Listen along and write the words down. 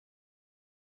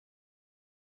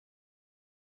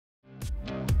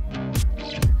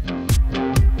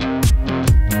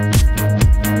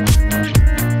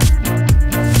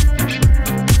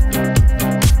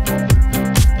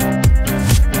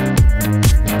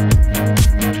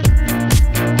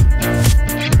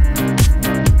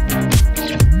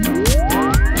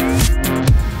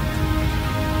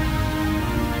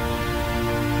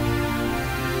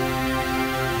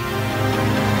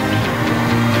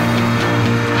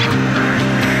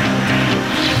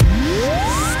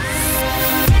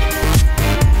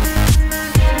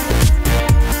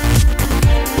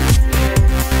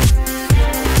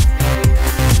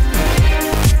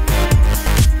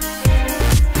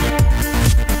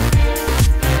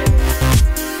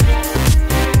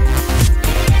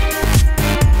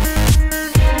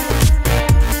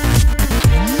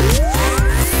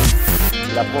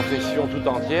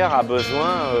carrière a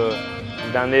besoin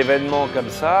d'un événement comme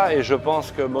ça et je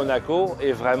pense que Monaco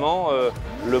est vraiment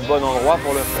le bon endroit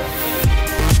pour le faire.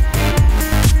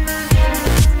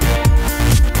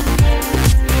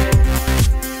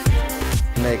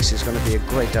 Is going to be a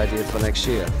great idea for next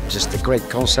year. Just a great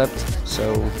concept,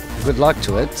 so good luck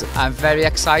to it. I'm very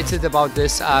excited about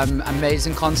this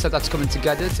amazing concept that's coming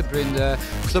together to bring the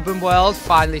clubbing world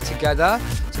finally together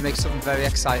to make something very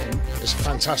exciting. It's a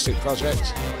fantastic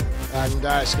project and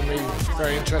it's going to be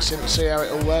very interesting to see how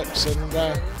it all works and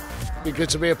be good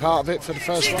to be a part of it for the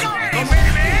first one.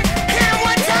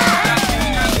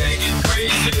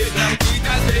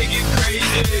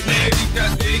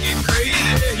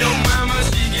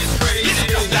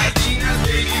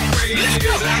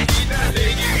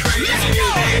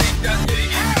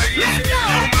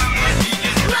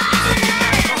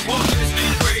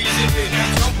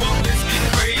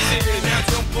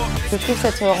 Je trouve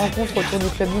cette rencontre autour du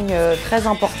clubbing très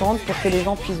importante pour que les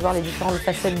gens puissent voir les différentes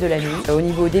facettes de la nuit. Au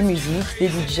niveau des musiques, des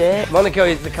DJ. Monaco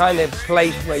is the kind of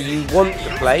place where you want to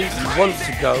play, you want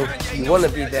to go, you want to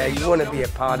be there, you want to be a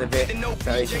part of it.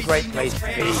 So it's a great place to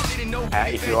be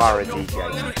if you are a DJ.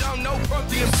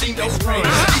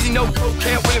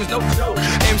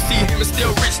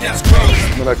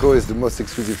 Monaco is the most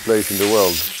exclusive place in the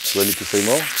world. Do I need to say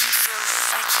more?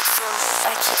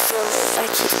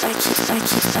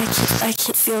 I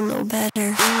can't feel no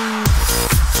better.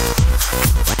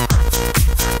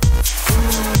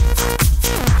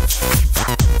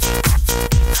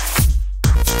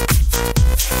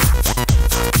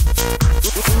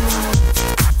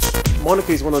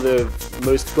 Monaco is one of the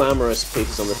most glamorous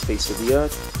places on the face of the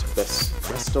earth. The best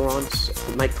restaurants,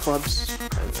 nightclubs,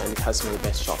 and it has some of the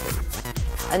best shopping.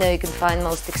 I know you can find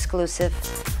most exclusive,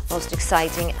 most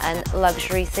exciting and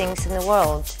luxury things in the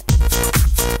world.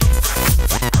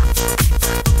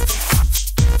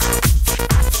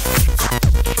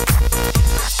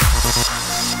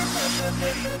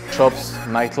 Shops,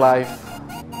 nightlife,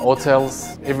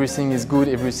 hotels, everything is good,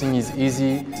 everything is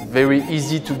easy. It's very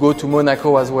easy to go to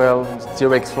Monaco as well,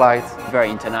 direct flight. Very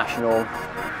international.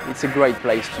 It's a great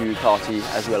place to party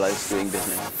as well as doing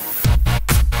business.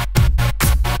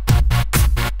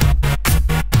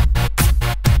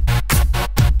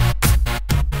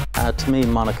 To me,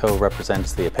 Monaco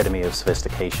represents the epitome of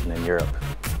sophistication in Europe.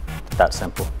 That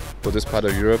simple. For this part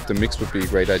of Europe, the mix would be a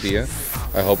great idea.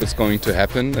 I hope it's going to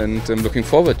happen and I'm looking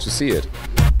forward to see it.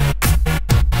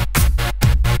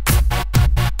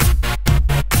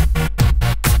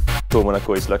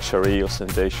 Monaco is luxury,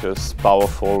 ostentatious,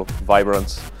 powerful,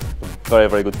 vibrant, very,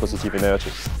 very good positive energy.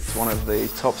 It's one of the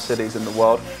top cities in the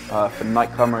world for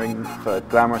nightclubbing, for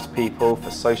glamorous people,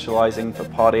 for socializing, for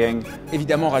partying.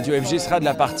 Évidemment, Radio FG sera de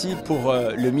la partie pour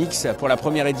le mix, pour la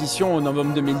première édition en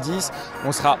novembre 2010.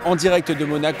 On sera en direct de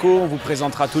Monaco, on vous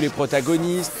présentera tous les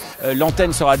protagonistes,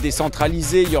 l'antenne sera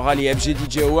décentralisée, il y aura les FG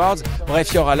DJ Awards, bref,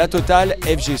 il y aura la totale.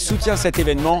 FG soutient cet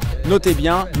événement, notez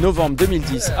bien, novembre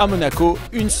 2010 à Monaco,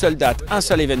 une seule date, un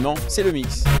seul événement, c'est le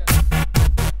mix.